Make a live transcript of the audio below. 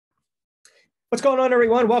What's going on,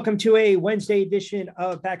 everyone? Welcome to a Wednesday edition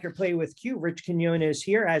of Back Your Play with Q. Rich Quinones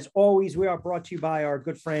here. As always, we are brought to you by our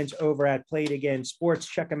good friends over at Play It Again Sports.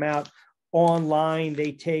 Check them out online.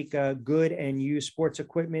 They take good and used sports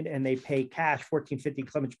equipment and they pay cash. 1450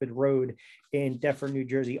 Clementsbridge Road in Deptford, New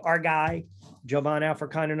Jersey. Our guy, Jovan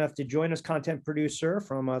Alford, kind enough to join us, content producer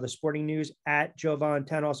from the Sporting News at Jovan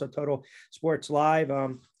 10, also Total Sports Live.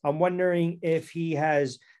 I'm wondering if he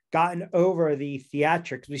has gotten over the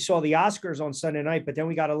theatrics. We saw the Oscars on Sunday night, but then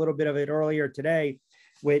we got a little bit of it earlier today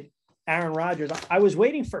with Aaron Rodgers. I was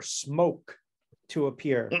waiting for smoke to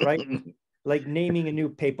appear, right? Like naming a new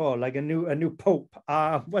paper, like a new pope.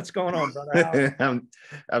 What's going on, brother?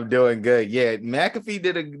 I'm doing good. Yeah, McAfee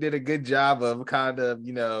did a good job of kind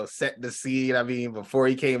of set the scene. I mean, before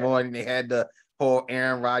he came on, they had the whole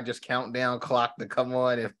Aaron Rodgers countdown clock to come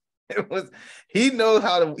on, and he knows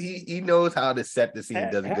how to set the scene.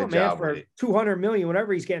 Does a good job for with it. $200 million,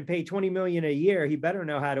 whenever he's getting paid $20 million a year, he better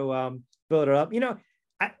know how to build it up.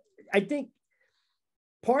 I think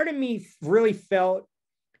part of me really felt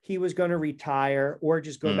he was going to retire or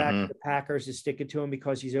just go back to the Packers to stick it to him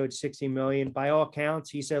because he's owed $60 million. By all accounts,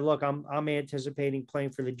 he said, "Look, I'm anticipating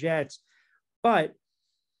playing for the Jets." But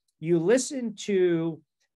you listen to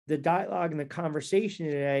the dialogue and the conversation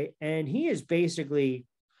today, and he is basically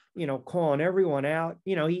calling everyone out.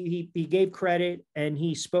 He gave credit and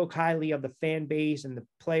he spoke highly of the fan base and the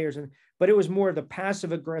players, but it was more the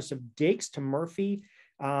passive aggressive digs to Murphy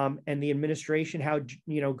and the administration, how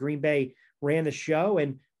Green Bay ran the show.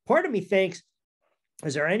 And part of me thinks,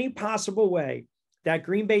 is there any possible way that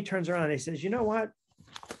Green Bay turns around and says, "You know what?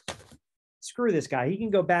 Screw this guy. He can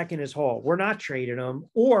go back in his hole. We're not trading him,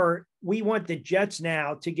 or we want the Jets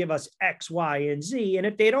now to give us X, Y, and Z. And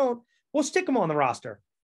if they don't, we'll stick him on the roster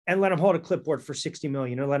and let him hold a clipboard for $60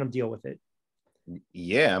 million and let him deal with it."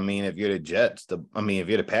 Yeah, I mean, if you're the Jets, if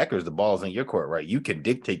you're the Packers, the ball's in your court, right? You can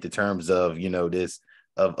dictate the terms of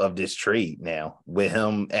this trade now. With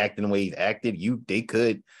him acting the way he's acted, they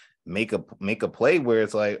could make a play where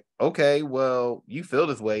it's like, okay, well, you feel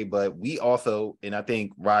this way, but we also, and I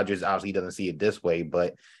think Rodgers obviously doesn't see it this way,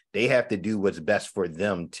 but they have to do what's best for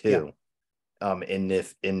them too. Yeah. In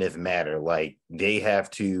this matter, like they have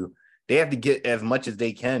to get as much as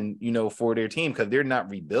they can, for their team, because they're not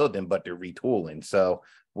rebuilding, but they're retooling. So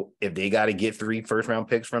if they got to get 3 first-round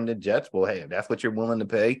picks from the Jets, well, hey, if that's what you're willing to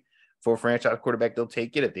pay for a franchise quarterback, they'll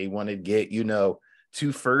take it. If they want to get,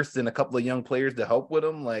 2 firsts and a couple of young players to help with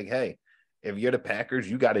them, like, hey, if you're the Packers,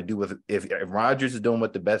 you got to do if Rodgers is doing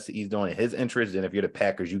what the best he's doing in his interest, and if you're the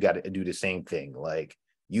Packers, you got to do the same thing. Like,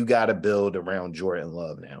 you got to build around Jordan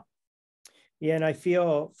Love now. Yeah, and I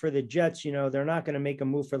feel for the Jets, they're not going to make a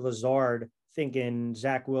move for Lazard thinking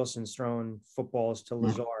Zach Wilson's throwing footballs to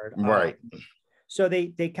Lazard. Right. So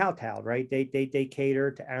they kowtowed, right? They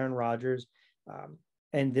cater to Aaron Rodgers,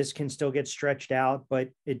 and this can still get stretched out, but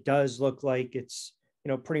it does look like it's,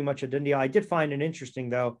 pretty much a done deal. I did find it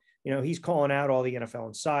interesting, though. He's calling out all the NFL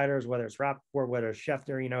insiders, whether it's Rappaport, whether it's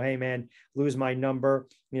Schefter, hey, man, lose my number,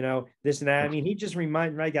 this and that. I mean, he just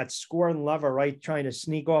reminded me, I got Score and Lover, right, trying to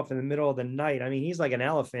sneak off in the middle of the night. I mean, he's like an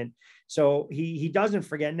elephant. So he doesn't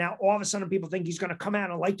forget. Now, all of a sudden, people think he's going to come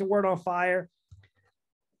out and light the world on fire.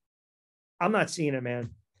 I'm not seeing it, man.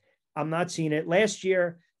 I'm not seeing it. Last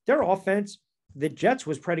year, their offense, the Jets,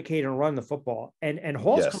 was predicated on running the football. And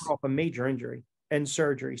Hall's coming off a major injury and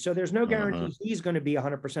surgery. So there's no guarantee he's going to be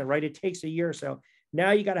 100%, right? It takes a year or so.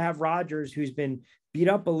 Now you got to have Rodgers, who's been beat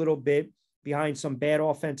up a little bit behind some bad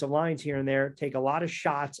offensive lines here and there, take a lot of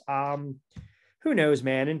shots. Who knows,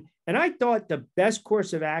 man? And I thought the best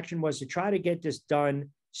course of action was to try to get this done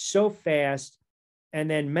so fast, and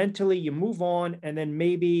then mentally you move on, and then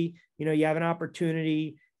maybe, you have an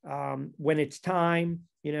opportunity when it's time,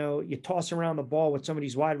 you toss around the ball with some of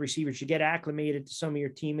these wide receivers, you get acclimated to some of your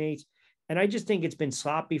teammates. And I just think it's been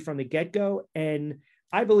sloppy from the get-go. And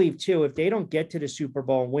I believe, too, if they don't get to the Super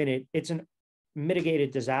Bowl and win it, it's a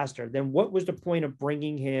mitigated disaster. Then what was the point of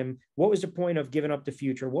bringing him? What was the point of giving up the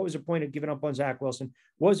future? What was the point of giving up on Zach Wilson?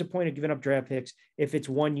 What was the point of giving up draft picks if it's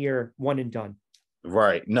 1 year, one and done?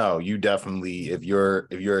 Right. No, you definitely, if you're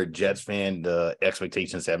a Jets fan, the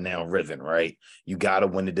expectations have now risen, right? You got to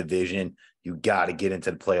win the division. You got to get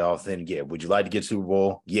into the playoffs. And yeah, would you like to get Super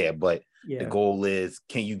Bowl? Yeah, but the goal is,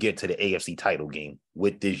 can you get to the AFC title game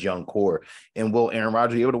with this young core? And will Aaron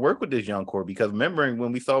Rodgers be able to work with this young core? Because remembering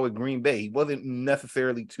when we saw with Green Bay, he wasn't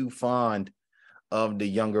necessarily too fond of the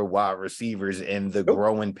younger wide receivers and the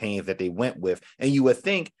growing pains that they went with. And you would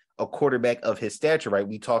think a quarterback of his stature, right?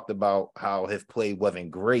 We talked about how his play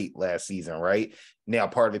wasn't great last season, right? Now,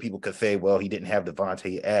 part of it, people could say, well, he didn't have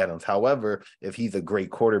Devontae Adams. However, if he's a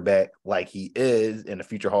great quarterback like he is and a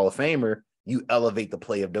future Hall of Famer, you elevate the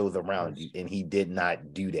play of those around you. And he did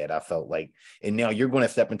not do that, I felt like. And now you're going to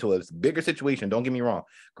step into a bigger situation. Don't get me wrong.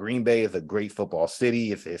 Green Bay is a great football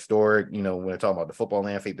city. It's historic, when we're talking about the football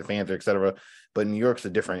landscape, the fans, et cetera. But New York's a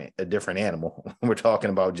different animal. We're talking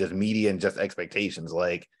about just media and just expectations.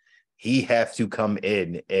 Like, he has to come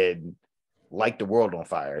in and light the world on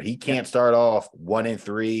fire. He can't start off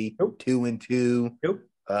 1-3, Nope. 2-2, Nope.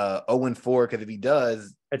 0-4, because if he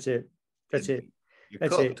does, that's it. That's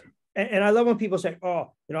cooked. it. And I love when people say,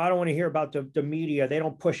 oh, I don't want to hear about the media. They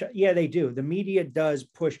don't push. Yeah, they do. The media does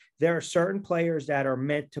push. There are certain players that are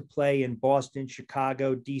meant to play in Boston,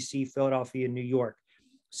 Chicago, DC, Philadelphia, New York.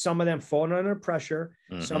 Some of them fall under pressure.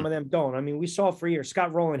 Mm-hmm. Some of them don't. I mean, we saw for years,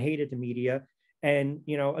 Scott Rowland hated the media. And,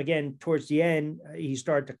 again, towards the end, he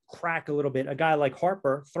started to crack a little bit. A guy like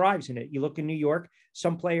Harper thrives in it. You look in New York,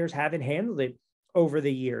 some players haven't handled it over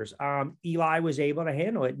the years. Eli was able to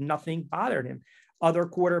handle it. Nothing bothered him. Other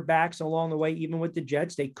quarterbacks along the way, even with the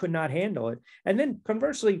Jets, they could not handle it. And then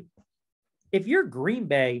conversely, if you're Green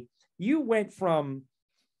Bay, you went from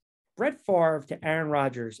Brett Favre to Aaron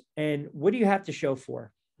Rodgers. And what do you have to show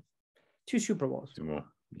for? 2 Super Bowls.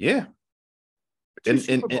 Yeah. In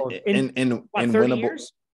winnable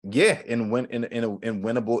years? Yeah, in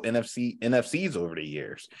winnable NFCs over the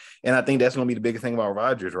years. And I think that's going to be the biggest thing about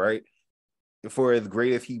Rodgers, right? For as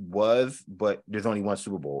great as he was, but there's only one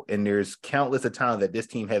Super Bowl. And there's countless of times that this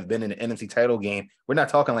team has been in an NFC title game. We're not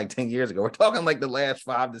talking like 10 years ago. We're talking like the last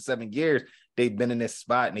 5 to 7 years they've been in this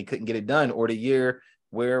spot and they couldn't get it done. Or the year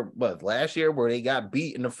last year where they got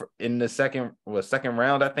beat in the second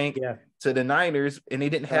round, I think, to the Niners, and they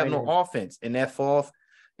didn't have no offense. And it falls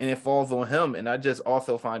on him. And I just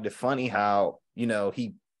also find it funny how,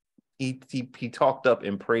 he talked up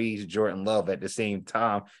and praised Jordan Love at the same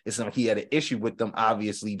time. It's like he had an issue with them,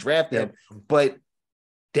 obviously drafted him, but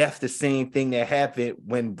that's the same thing that happened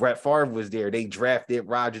when Brett Favre was there. They drafted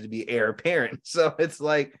Rodgers to be heir apparent. So it's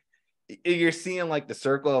like you're seeing like the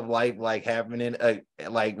circle of life like happening,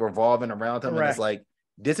 like revolving around him. Correct. And it's like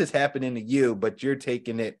this is happening to you, but you're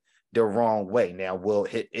taking it the wrong way. Now, will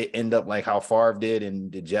it end up like how Favre did in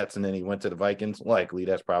the Jets and then he went to the Vikings? Likely,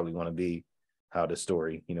 that's probably going to be how the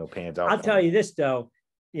story, pans out. I'll tell you this though,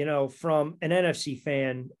 from an NFC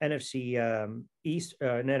fan, NFC East,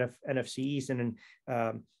 NFC East, and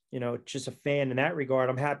just a fan in that regard.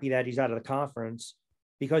 I'm happy that he's out of the conference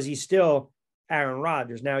because he's still Aaron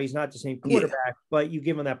Rodgers. Now he's not the same quarterback, but you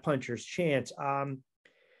give him that puncher's chance. And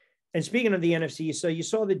speaking of the NFC, so you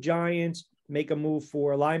saw the Giants make a move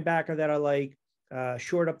for a linebacker that I like,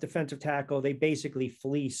 short up defensive tackle. They basically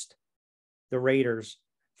fleeced the Raiders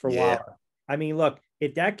for Waller. I mean, look,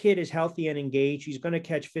 if that kid is healthy and engaged, he's going to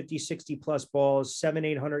catch 50, 60 plus balls,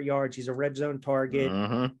 700-800 yards. He's a red zone target.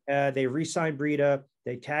 Mm-hmm. They re-signed Breida.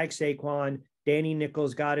 They tagged Saquon. Danny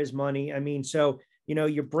Nichols got his money. I mean, so,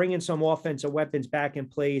 you're bringing some offensive weapons back in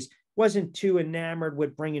place. Wasn't too enamored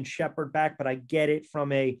with bringing Shepard back, but I get it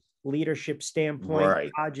from a leadership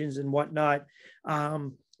standpoint, Hodgins and whatnot.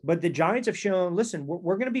 But the Giants have shown, listen,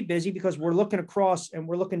 we're going to be busy because we're looking across and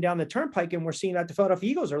we're looking down the turnpike and we're seeing that the Philadelphia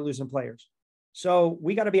Eagles are losing players. So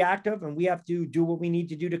we got to be active and we have to do what we need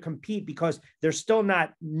to do to compete because they're still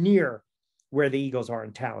not near where the Eagles are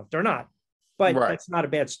in talent. They're not, but that's not a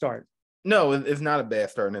bad start. No, it's not a bad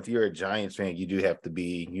start. And if you're a Giants fan, you do have to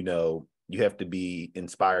be, you have to be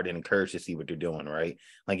inspired and encouraged to see what they're doing, right?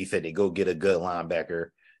 Like you said, they go get a good linebacker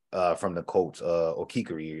from the Colts,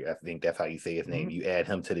 Okikari, I think that's how you say his name. Mm-hmm. You add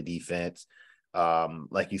him to the defense.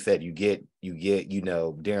 Like you said, you get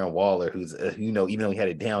Darren Waller, who's even though he had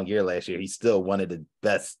a down year last year, he's still one of the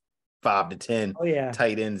best 5 to 10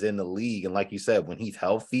 tight ends in the league. And like you said, when he's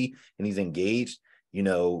healthy and he's engaged,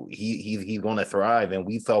 he's going to thrive. And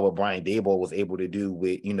we saw what Brian Daboll was able to do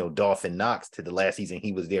with Dawson Knox to the last season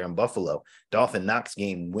he was there in Buffalo. Dawson Knox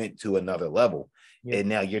game went to another level. And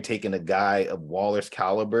now you're taking a guy of Waller's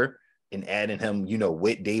caliber and adding him,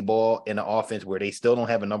 with Daboll in an offense where they still don't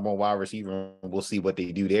have a number 1 wide receiver. We'll see what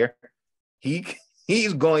they do there.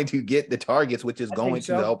 He's going to get the targets, which is going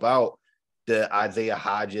to help out the Isaiah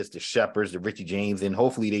Hodges, the Shepards, the Richie James, and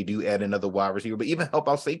hopefully they do add another wide receiver, but even help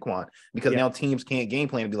out Saquon because now teams can't game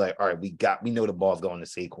plan and be like, all right, we know the ball's going to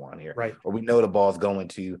Saquon here, right? Or we know the ball's going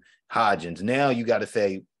to Hodgins. Now you got to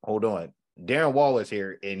say, hold on, Darren Waller's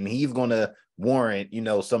here, and he's going to warrant,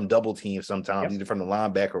 some double team sometimes, either from the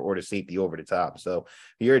linebacker or the safety over the top. So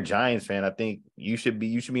if you're a Giants fan, I think you should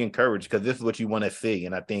be encouraged because this is what you want to see.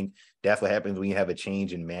 And I think that's what happens when you have a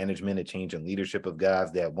change in management, a change in leadership of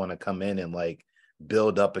guys that want to come in and like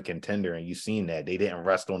build up a contender. And you've seen that. They didn't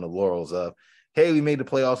rest on the laurels of, hey, we made the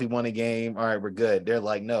playoffs, we won a game. All right, we're good. They're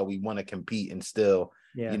like, no, we want to compete and still,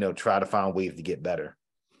 try to find ways to get better.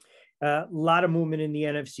 A lot of movement in the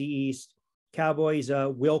NFC East. Cowboys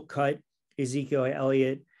will cut Ezekiel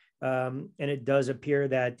Elliott. And it does appear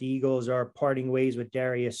that the Eagles are parting ways with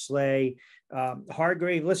Darius Slay.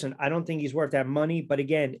 Hargrave, listen, I don't think he's worth that money. But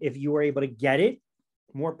again, if you were able to get it,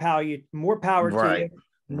 more power to you.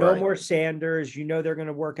 No more Sanders. You know they're going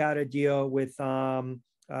to work out a deal with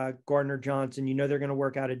Gardner Johnson. You know they're going to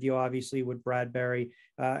work out a deal, obviously, with Bradbury.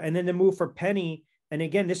 And then the move for Penny. And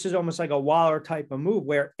again, this is almost like a Waller type of move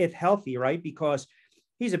where, if healthy, right, because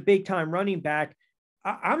he's a big-time running back.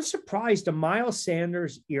 I'm surprised the Miles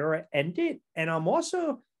Sanders era ended. And I'm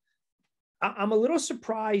a little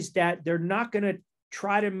surprised that they're not going to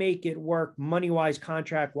try to make it work money-wise,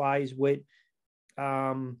 contract-wise with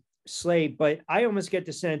Slay. But I almost get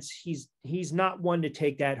the sense he's not one to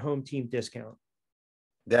take that home team discount.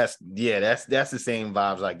 That's the same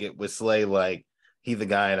vibes I get with Slay. Like, he's the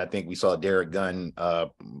guy, and I think we saw Derek Gunn,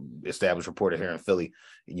 established reporter here in Philly,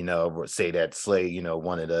 say that Slay,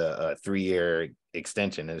 wanted a 3-year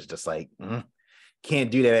extension. And it's just like,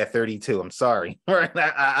 can't do that at 32. I'm sorry. Right?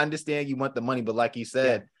 I understand you want the money, but like you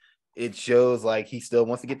said, it shows like he still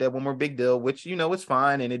wants to get that one more big deal, which, it's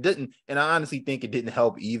fine. And it didn't, and I honestly think it didn't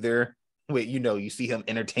help either. With, you see him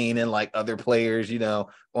entertaining like other players,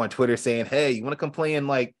 on Twitter saying, hey, you want to come play in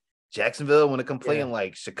like Jacksonville, want to come play in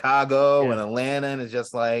like Chicago and Atlanta, and it's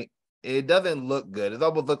just like, it doesn't look good. It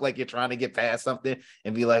almost look like you're trying to get past something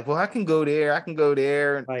and be like, well, I can go there.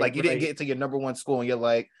 Like you didn't get to your number one school and you're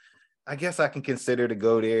like, I guess I can consider to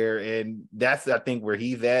go there. And that's, I think, where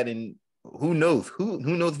he's at. And who knows? Who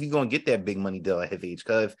knows if he's going to get that big money deal at his age?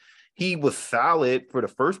 Because he was solid for the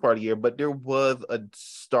first part of the year, but there was a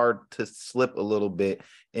start to slip a little bit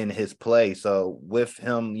in his play. So with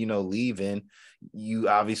him, leaving, you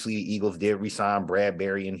obviously Eagles did resign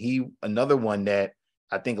Bradbury, and another one that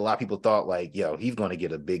I think a lot of people thought like, he's going to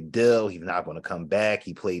get a big deal. He's not going to come back.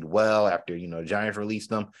 He played well after, Giants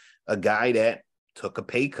released him. A guy that took a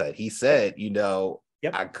pay cut. He said,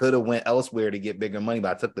 I could have went elsewhere to get bigger money,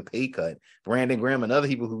 but I took the pay cut. Brandon Graham,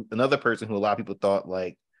 another person who a lot of people thought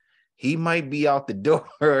like he might be out the door,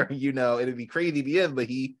 it'd be crazy if he is, but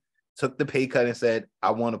he took the pay cut and said,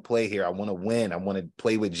 I want to play here. I want to win. I want to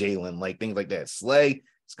play with Jalen, like things like that. Slay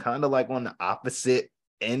is kind of like on the opposite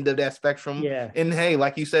end of that spectrum. Yeah. And hey,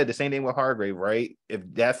 like you said, the same thing with Hargrave, right? If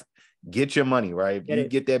that's, get your money, right? If you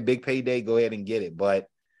get that big payday, go ahead and get it. But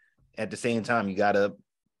at the same time, you got to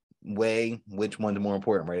weigh which one's more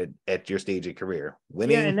important, right? At your stage of career.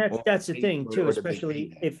 Winning. Yeah, and that's the thing too,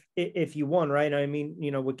 especially if you won, right? I mean,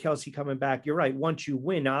 with Kelsey coming back, you're right. Once you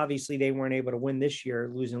win, obviously they weren't able to win this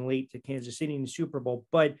year, losing late to Kansas City in the Super Bowl.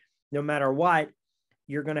 But no matter what,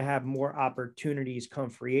 you're going to have more opportunities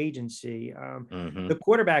come free agency. The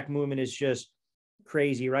quarterback movement is just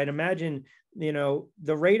crazy, right? Imagine, the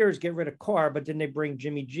Raiders get rid of Carr, but then they bring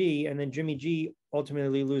Jimmy G, and then Jimmy G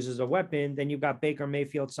ultimately loses a weapon. Then you've got Baker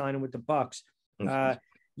Mayfield signing with the Bucks.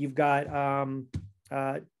 You've got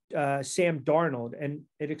Sam Darnold, and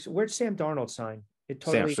where's Sam Darnold sign?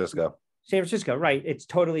 San Francisco, right? It's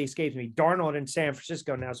totally escapes me. Darnold in San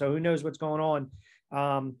Francisco now, so who knows what's going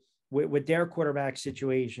on with their quarterback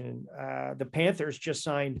situation. The Panthers just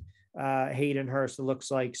signed Hayden Hurst, it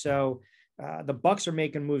looks like. So the Bucks are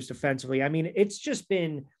making moves defensively. I mean, it's just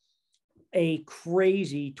been a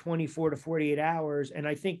crazy 24 to 48 hours. And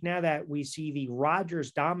I think now that we see the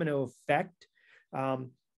Rodgers domino effect,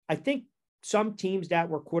 I think some teams that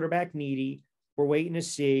were quarterback needy were waiting to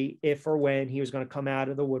see if or when he was going to come out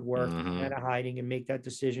of the woodwork, out of hiding, and make that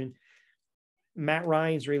decision. Matt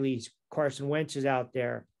Ryan's released. Carson Wentz is out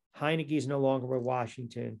there. Heineke's no longer with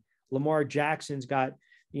Washington. Lamar Jackson's got,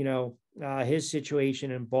 his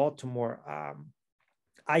situation in Baltimore.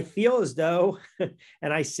 I feel as though,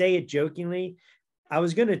 and I say it jokingly, I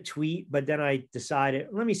was going to tweet, but then I decided,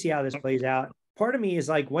 let me see how this plays out. Part of me is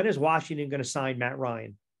like, when is Washington going to sign Matt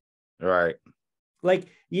Ryan? Right. Like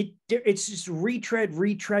it's just retread.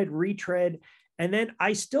 And then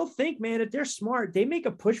I still think, man, if they're smart, they make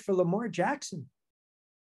a push for Lamar Jackson.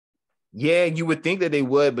 Yeah, you would think that they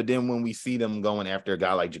would, but then when we see them going after a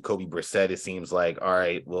guy like Jacoby Brissett, it seems like, all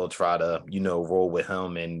right, we'll try to, roll with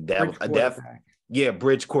him. And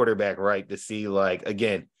bridge quarterback, right? To see, like,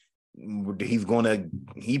 again,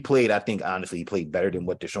 he played, I think, honestly, he played better than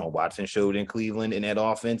what Deshaun Watson showed in Cleveland in that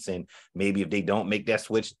offense. And maybe if they don't make that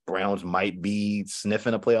switch, Browns might be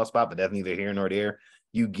sniffing a playoff spot, but that's neither here nor there.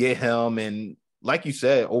 You get him, and like you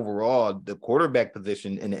said, overall, the quarterback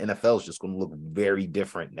position in the NFL is just going to look very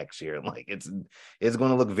different next year. Like it's going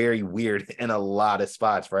to look very weird in a lot of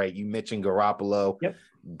spots, right? You mentioned Garoppolo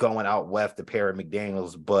going out west to pair with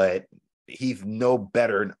McDaniels, but he's no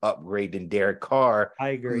better an upgrade than Derek Carr, I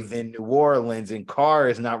agree. who's in New Orleans, and Carr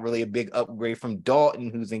is not really a big upgrade from Dalton,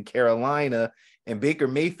 who's in Carolina, and Baker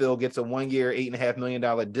Mayfield gets a 1 year, $8.5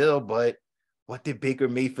 million deal. But what did Baker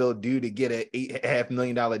Mayfield do to get an $8.5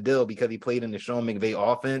 million deal? Because he played in the Sean McVay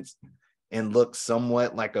offense and looked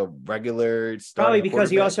somewhat like a regular starting Probably because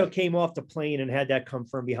he quarterback. also came off the plane and had that come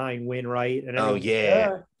from behind win, right? And Oh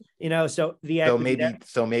yeah. So the equity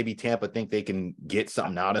So maybe Tampa think they can get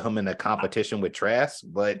something out of him in a competition with Trask,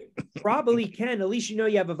 but probably can. At least you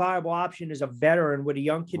have a viable option as a veteran with a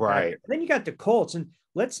young kid back there. And then you got the Colts, and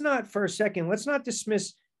let's not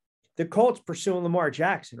dismiss the Colts pursuing Lamar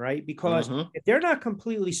Jackson, right? Because if they're not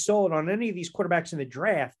completely sold on any of these quarterbacks in the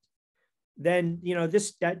draft, then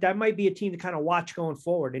that might be a team to kind of watch going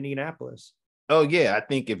forward in Indianapolis. Oh yeah, I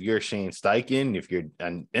think if you're Shane Steichen,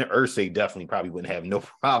 and Irsay definitely probably wouldn't have no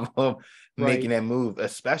problem making that move,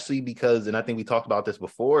 especially because, and I think we talked about this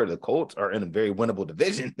before, the Colts are in a very winnable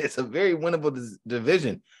division. It's a very winnable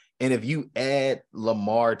division, and if you add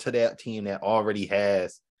Lamar to that team that already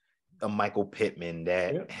has a Michael Pittman,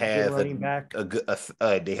 that has running back,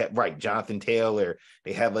 they have Jonathan Taylor,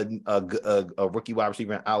 they have a rookie wide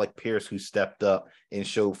receiver, Alec Pierce, who stepped up and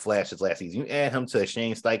showed flashes last season. You add him to a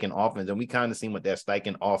Shane Steichen offense, and we kind of seen what that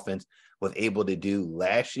Steichen offense was able to do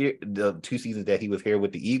last year, the 2 seasons that he was here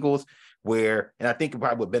with the Eagles, and I think it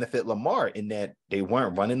probably would benefit Lamar in that they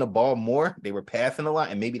weren't running the ball more, they were passing a lot,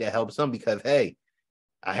 and maybe that helps them because, hey,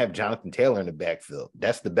 I have Jonathan Taylor in the backfield.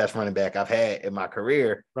 That's the best running back I've had in my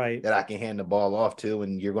career that I can hand the ball off to.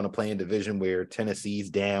 And you're going to play in a division where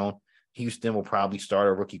Tennessee's down. Houston will probably start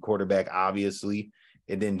a rookie quarterback, obviously.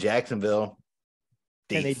 And then Jacksonville,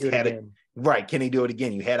 can they do it again? Can they do it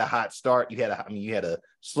again? You had a hot start. You had a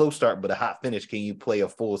slow start, but a hot finish. Can you play a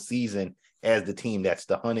full season as the team that's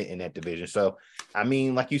the hunted in that division? So, I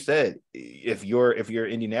mean, like you said, if you're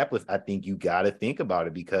Indianapolis, I think you got to think about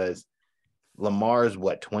it because Lamar's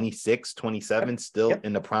 26, 27, still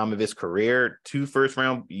in the prime of his career. 2 first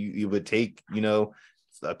round, you would take,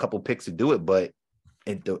 a couple picks to do it, but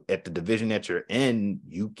at the division that you're in,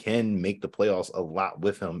 you can make the playoffs a lot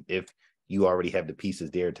with him if you already have the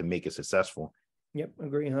pieces there to make it successful. Yep,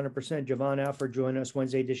 agree 100%. Jovan Alford joining us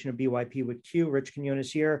Wednesday edition of BYP with Q. Rich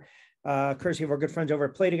Quinones here. Courtesy of our good friends over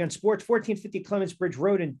at Play It Again Sports, 1450 Clements Bridge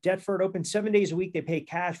Road in Deptford. Open 7 days a week. They pay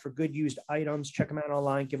cash for good used items. Check them out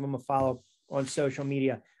online. Give them a follow on social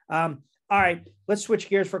media. All right, let's switch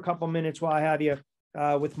gears for a couple of minutes while I have you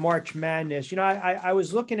with March Madness. I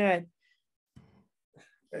was looking at,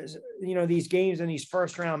 these games and these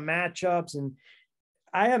first round matchups, and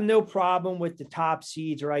I have no problem with the top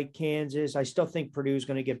seeds, right? Kansas. I still think Purdue's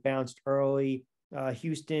going to get bounced early.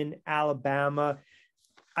 Houston, Alabama.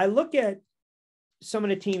 I look at some of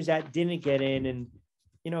the teams that didn't get in, and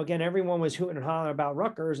again, everyone was hooting and hollering about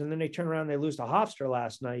Rutgers, and then they turn around and they lose to Hofstra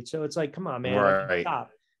last night. So it's like, come on, man. Like,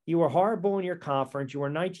 stop. You were horrible in your conference. You were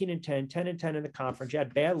 19-10, 10-10 in the conference. You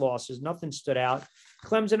had bad losses. Nothing stood out.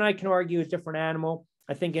 Clemson, I can argue, a different animal.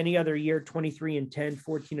 I think any other year, 23-10,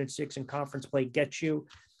 14-6 in conference play gets you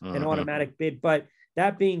an automatic bid. But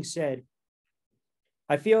that being said,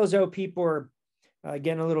 I feel as though people are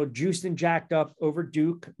getting a little juiced and jacked up over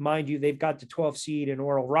Duke. Mind you, they've got the 12th seed in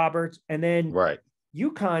Oral Roberts. And then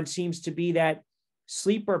UConn seems to be that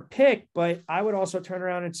sleeper pick, but I would also turn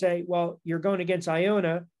around and say, well, you're going against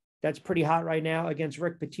Iona. That's pretty hot right now against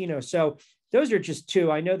Rick Pitino. So those are just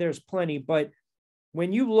 2. I know there's plenty, but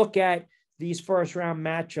when you look at these first round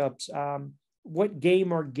matchups, what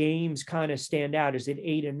game or games kind of stand out? Is it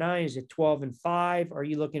 8-9? Is it 12-5? Are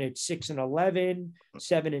you looking at 6-11,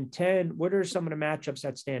 7-10? What are some of the matchups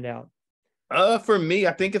that stand out? For me,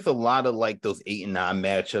 I think it's a lot of like those 8 and 9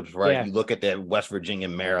 matchups, right? Yeah. You look at that West Virginia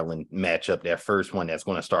Maryland matchup, that first one that's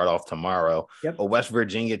going to start off tomorrow. A West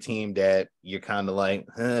Virginia team that you're kind of like,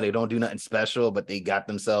 they don't do nothing special, but they got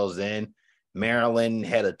themselves in. Maryland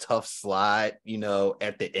had a tough slide,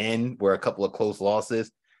 at the end where a couple of close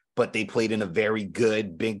losses, but they played in a very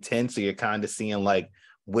good Big Ten. So you're kind of seeing like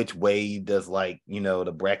which way does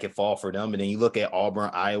the bracket fall for them. And then you look at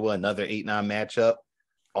Auburn, Iowa, another 8-9 matchup.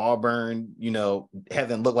 Auburn,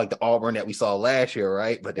 hasn't looked like the Auburn that we saw last year,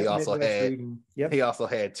 right? But they also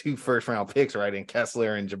had 2 first round picks, right, in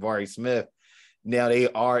Kessler and Jabari Smith. Now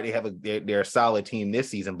they're a solid team this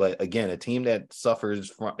season, but again, a team that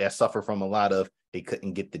suffer from a lot of, they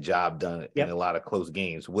couldn't get the job done in a lot of close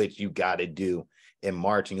games, which you got to do in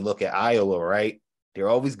March. And you look at Iowa, right? They're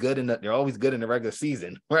always good in the regular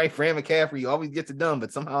season, right? Fran McCaffrey always gets it done,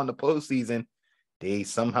 but somehow in the postseason, they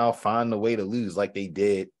somehow find a way to lose like they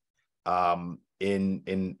did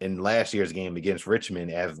in last year's game against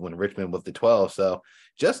Richmond, as when Richmond was the 12. So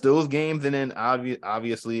just those games, and then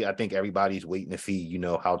obviously I think everybody's waiting to see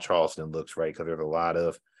how Charleston looks, right? Because there's a lot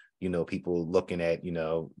of people looking at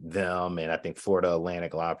them, and I think Florida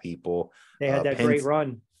Atlantic, a lot of people. They had that great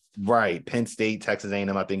run. Right. Penn State, Texas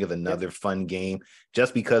A&M, I think is another fun game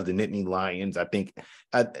just because the Nittany Lions, I think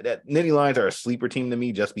that Nittany Lions are a sleeper team to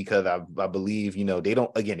me just because I believe, they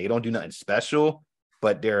don't do nothing special,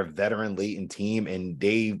 but they're a veteran latent team. And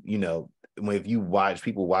they, if you watch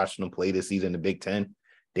people watching them play this season in the Big Ten,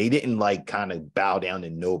 they didn't kind of bow down to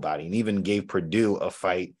nobody, and even gave Purdue a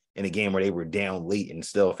fight in a game where they were down late and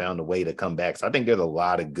still found a way to come back. So I think there's a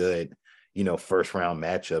lot of good, first round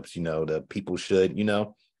matchups, the people should,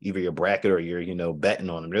 either your bracket or you're, betting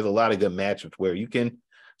on them. There's a lot of good matchups where you can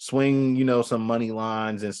swing, some money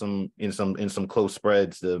lines and some close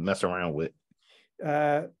spreads to mess around with.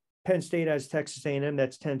 Penn State has Texas A&M.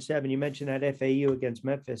 That's 10-7. You mentioned that FAU against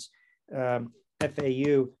Memphis.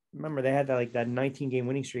 FAU, remember they had that 19-game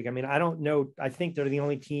winning streak. I mean, I don't know. I think they're the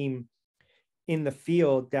only team in the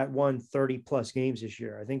field that won 30+ games this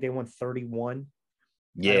year. I think they won 31.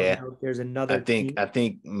 Yeah, there's another. I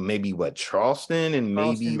think maybe Charleston and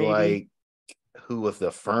maybe who was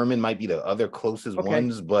the Furman might be the other closest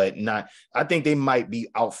ones, but not. I think they might be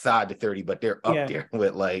outside the 30, but they're up there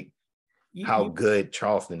with how good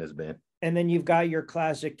Charleston has been. And then you've got your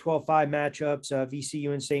classic 12-5 matchups,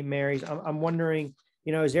 VCU and St. Mary's. I'm wondering,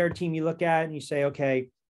 is there a team you look at and you say, okay,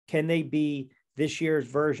 can they be this year's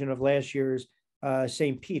version of last year's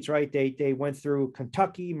St. Pete's, right? They went through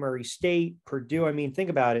Kentucky, Murray State, Purdue. I mean, think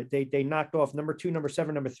about it. They knocked off number 2, number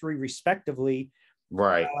 7, number 3, respectively.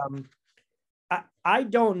 Right. I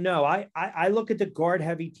don't know. I look at the guard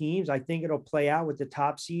heavy teams. I think it'll play out with the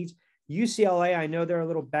top seeds. UCLA, I know they're a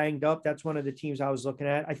little banged up. That's one of the teams I was looking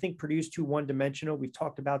at. I think Purdue's too one-dimensional. We've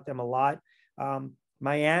talked about them a lot.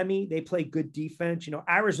 Miami, they play good defense.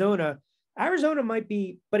 Arizona might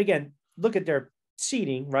be, but again, look at their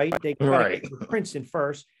seeding, right? They got Princeton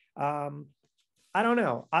first. I don't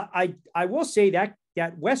know. I will say that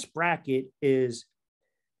West bracket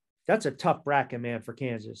that's a tough bracket, man, for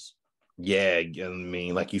Kansas. Yeah, I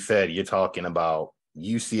mean, like you said, you're talking about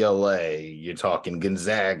UCLA, you're talking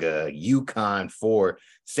Gonzaga, UConn, for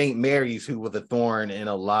St. Mary's, who was a thorn in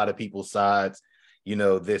a lot of people's sides,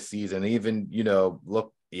 this season. Even,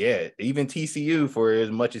 even TCU, for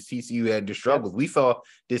as much as TCU had to struggle. We saw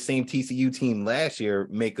this same TCU team last year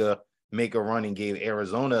make a run and gave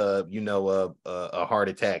Arizona, a heart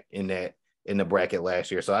attack in the bracket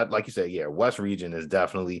last year. So like you said, West region is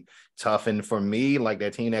definitely tough. And for me,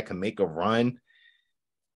 that team that can make a run,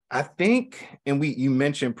 I think, and you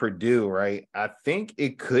mentioned Purdue, right? I think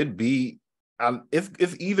it could be,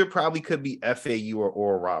 if either probably could be FAU or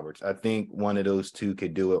Oral Roberts. I think one of those two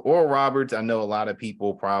could do it. Oral Roberts, I know a lot of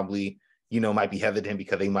people probably, might be hesitant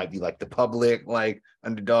because they might be the public,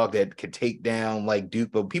 underdog that could take down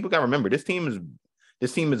Duke. But people got to remember, this team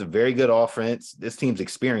is a very good offense. This team's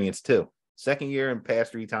experienced too. Second year and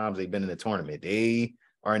past 3 times they've been in the tournament. They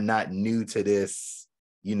are not new to this,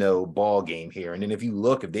 ball game here. And then if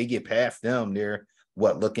they get past them, they're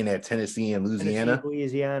looking at Tennessee and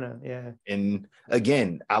Louisiana. Yeah. And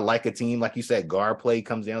again, I like a team, like you said, guard play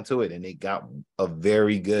comes down to it. And they got a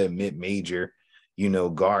very good mid-major,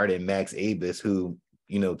 guard in Max Abus, who,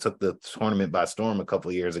 took the tournament by storm a couple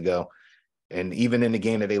of years ago. And even in the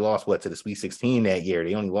game that they lost, to the Sweet 16 that year,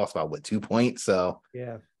 they only lost by 2 points. So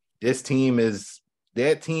yeah, this team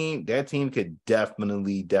that team could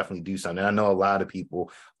definitely do something. I know a lot of people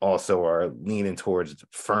also are leaning towards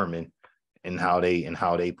Furman and how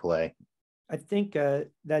they play. I think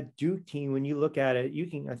that Duke team, when you look at it,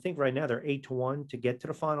 I think right now they're 8-1 to get to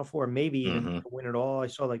the Final Four, maybe even to win it all. I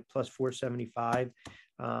saw plus 475.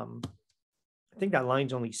 I think that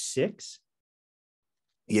line's only 6.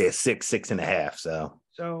 Yeah, 6.5.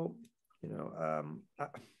 So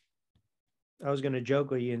I was going to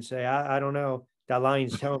joke with you and say, I don't know. That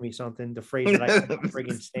line's telling me something. The phrase that I can't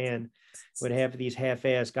friggin' stand with half of these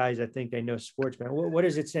half-ass guys that think they know sports, man. What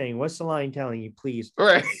is it saying? What's the line telling you, please?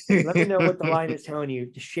 Right. Let me know what the line is telling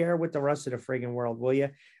you. Share with the rest of the friggin' world, will you?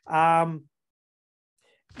 I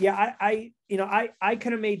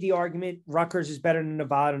could have made the argument Rutgers is better than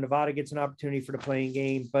Nevada. Nevada gets an opportunity for the playing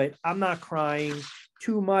game, but I'm not crying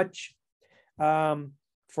too much for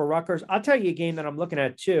Rutgers. I'll tell you a game that I'm looking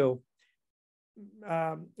at too.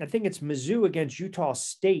 I think it's Mizzou against Utah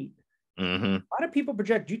State. Mm-hmm. A lot of people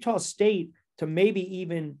project Utah State to maybe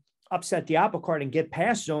even upset the apple cart and get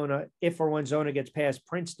past Zona if or when Zona gets past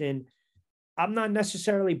Princeton. I'm not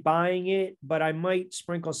necessarily buying it, but I might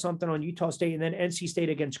sprinkle something on Utah State, and then NC State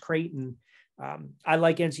against Creighton. I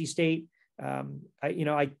like NC State.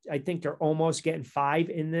 I think they're almost getting 5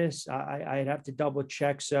 in this. I'd have to double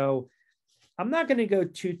check. So I'm not going to go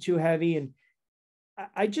too heavy. And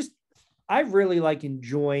I really like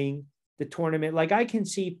enjoying the tournament. Like I can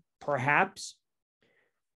see perhaps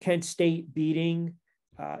Kent State beating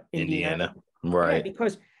Indiana. Right. Yeah,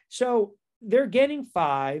 because so they're getting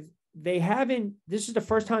 5. This is the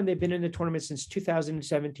first time they've been in the tournament since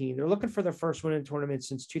 2017. They're looking for their first win in the tournament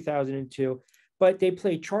since 2002, but they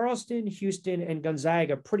play Charleston, Houston, and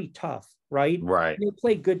Gonzaga pretty tough, right? Right. They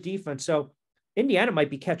play good defense. So Indiana might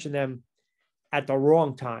be catching them at the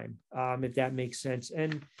wrong time, if that makes sense.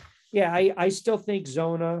 And yeah, I still think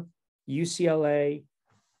Zona, UCLA,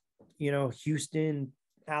 Houston,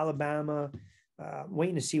 Alabama,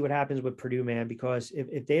 waiting to see what happens with Purdue, man, because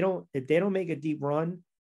if they don't make a deep run,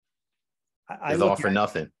 it's all for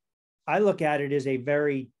nothing. I look at it as a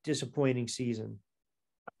very disappointing season.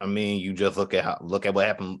 I mean, you just look at what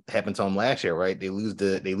happened to them last year, right? They lose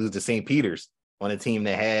to St. Peter's on a team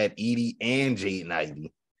that had Edey and Jaden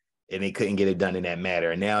Ivey, and they couldn't get it done in that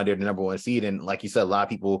matter. And now they're the number 1 seed, and like you said, a lot of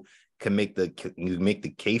people can make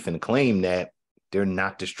the case and claim that they're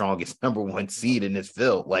not the strongest number 1 seed in this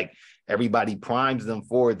field. Like everybody primes them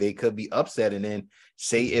for they could be upset, and then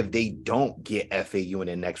say if they don't get FAU in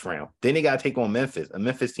the next round, then they got to take on Memphis, a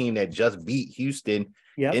Memphis team that just beat Houston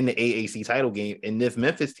in the AAC title game. And this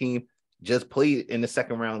Memphis team just played in the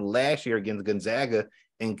second round last year against Gonzaga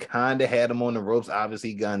and kind of had them on the ropes.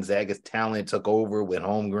 Obviously, Gonzaga's talent took over with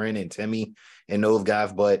Holmgren and Timmy and those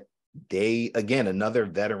guys, but they, again, another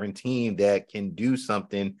veteran team that can do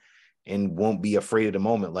something and won't be afraid of the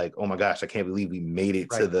moment. Like, oh my gosh, I can't believe we made it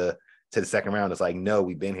to the second round. It's like, no,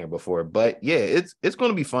 we've been here before. But yeah, it's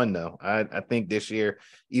going to be fun though. I think this year,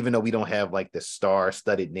 even though we don't have like the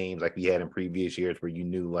star-studded names like we had in previous years where you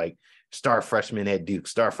knew like star freshmen at Duke,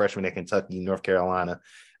 star freshmen at Kentucky, North Carolina,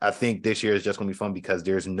 I think this year is just going to be fun because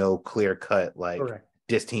there's no clear cut like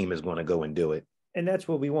this team is going to go and do it. And that's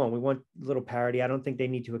what we want. We want a little parity. I don't think they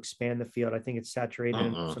need to expand the field. I think it's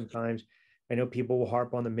saturated sometimes. I know people will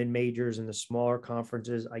harp on the mid-majors and the smaller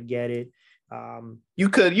conferences. I get it. You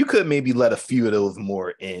could maybe let a few of those more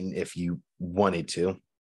in if you wanted to.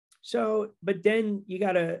 So, but then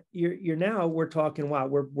you're now we're talking, wow,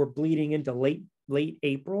 we're bleeding into late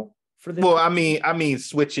April for this. Well, I mean,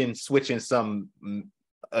 switching some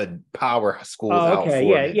power schools out.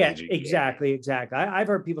 Okay, yeah, exactly. I've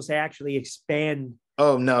heard people say actually expand.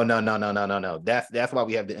 Oh no. That's why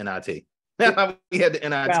we have the NIT. That's why we had the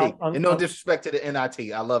NIT. Well, and no disrespect to the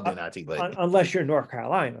NIT. I love the NIT, but unless you're in North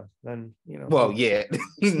Carolina, then Well, yeah.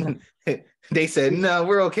 They said no,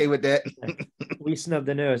 we're okay with that. We snubbed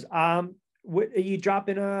the nose. Are you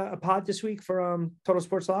dropping a pod this week for Total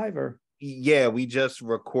Sports Live or? Yeah, we just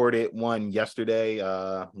recorded one yesterday,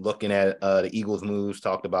 looking at the Eagles' moves,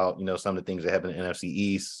 talked about, some of the things that happened in the NFC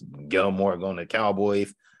East, Gilmore going to the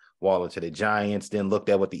Cowboys, Waller to the Giants, then looked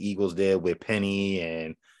at what the Eagles did with Penny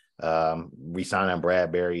and re-signing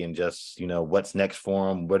Bradbury and just, what's next for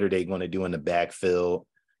them. What are they going to do in the backfield?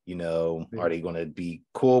 Are they going to be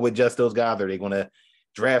cool with just those guys? Are they going to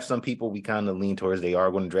draft some people? We kind of lean towards they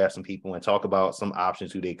are going to draft some people and talk about some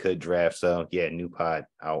options who they could draft. So yeah, new pod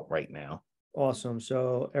out right now. Awesome.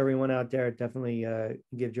 So everyone out there, definitely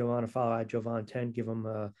give Jovan a follow at Jovan10. Give him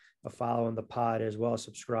a follow on the pod as well.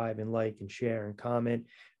 Subscribe and like and share and comment.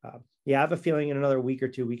 I have a feeling in another week or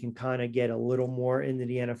two, we can kind of get a little more into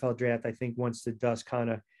the NFL draft. I think once the dust kind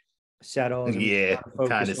of settles.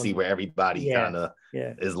 Kind of see where everybody kind of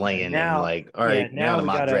is laying and like, all right, now the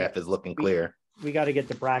mock draft is looking clear. We got to get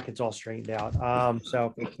the brackets all straightened out.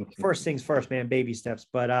 So first things first, man, baby steps.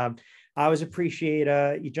 But I always appreciate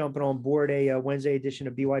you jumping on board a Wednesday edition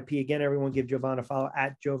of BYP. Again, everyone give Jovan a follow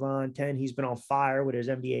at Jovan10. He's been on fire with his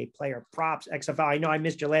NBA player props, XFL. I know I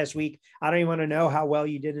missed you last week. I don't even want to know how well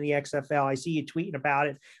you did in the XFL. I see you tweeting about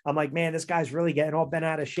it. I'm like, man, this guy's really getting all bent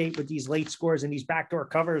out of shape with these late scores and these backdoor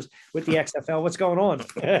covers with the XFL. What's going on?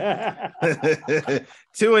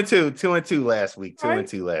 2-2 last week.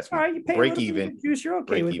 2-2 last week. All right, you pay break even. Juice, you're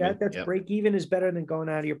okay with that. That's break even is better than going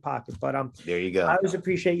out of your pocket. But there you go. I always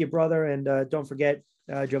appreciate you, brother. And don't forget,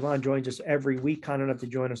 Jovan joins us every week, kind enough to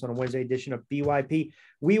join us on a Wednesday edition of BYP.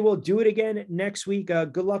 We will do it again next week.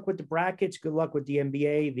 Good luck with the brackets. Good luck with the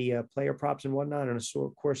NBA, the player props and whatnot. And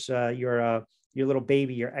of course, your little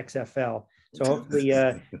baby, your XFL. So hopefully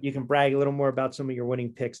you can brag a little more about some of your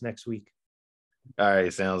winning picks next week. All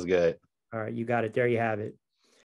right. Sounds good. All right. You got it. There you have it.